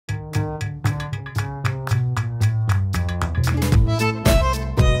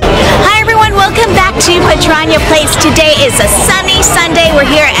to Patrania Plates. Today is a sunny Sunday. We're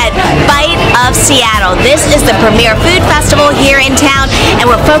here at Bite of Seattle. This is the premier food festival here in town, and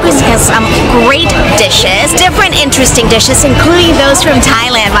we're focusing on some great dishes, different interesting dishes, including those from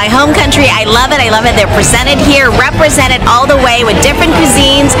Thailand, my home country. I love it. I love it. They're presented here, represented all the way with different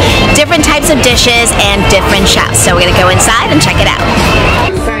cuisines, different types of dishes, and different chefs. So we're going to go inside and check it out.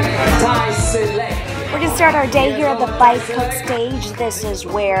 We're going to start our day here at the Bite Cook stage. This is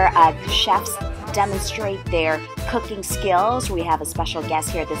where chefs demonstrate their cooking skills. We have a special guest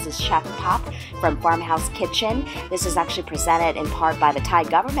here. This is Chef Pop from Farmhouse Kitchen. This is actually presented in part by the Thai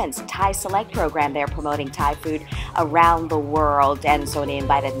government's Thai Select program. They're promoting Thai food around the world, and so they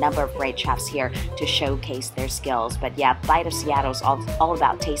invited a number of great chefs here to showcase their skills. But yeah, Bite of Seattle is all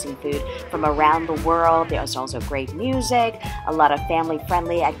about tasting food from around the world. There's also great music, a lot of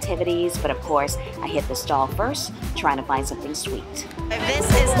family-friendly activities, but of course, I hit the stall first, trying to find something sweet. If this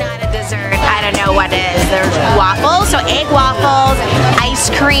is not a dessert, I don't know what is. There's waffles, so egg waffles, ice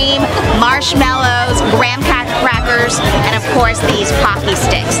cream, marshmallows, graham crackers, and of course these Pocky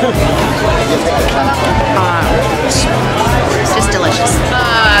sticks. It's just delicious.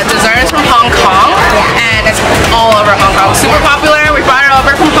 Dessert is from Hong Kong, and it's all over Hong Kong. Super popular. We brought it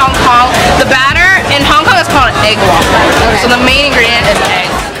over from Hong Kong. The batter in Hong Kong is called an egg waffle. So the main ingredient is egg.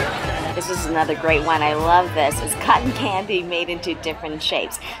 This is another great one. I love this. It's cotton candy made into different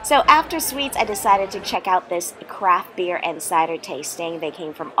shapes. So after sweets, I decided to check out this craft beer and cider tasting. They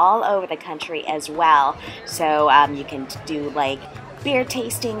came from all over the country as well. So you can do like beer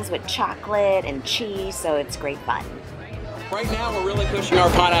tastings with chocolate and cheese. So it's great fun. Right now, we're really pushing our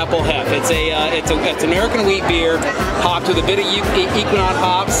pineapple hep. It's American wheat beer, hopped with a bit of Equinox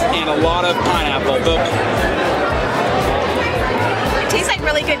hops and a lot of pineapple. Tastes like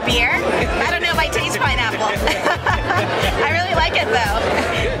really good beer. I don't know if I taste pineapple. I really like it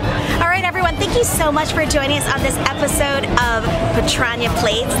though. All right, everyone, thank you so much for joining us on this episode of Patrania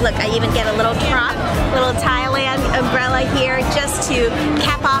Plates. Look, I even get a little prop, little Thailand umbrella here just to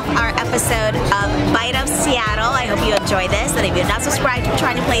cap off our episode of Bite of Seattle. I hope you enjoy this, and if you're not subscribed to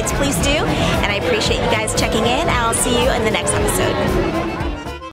Patrania Plates, please do. And I appreciate you guys checking in, and I'll see you in the next episode.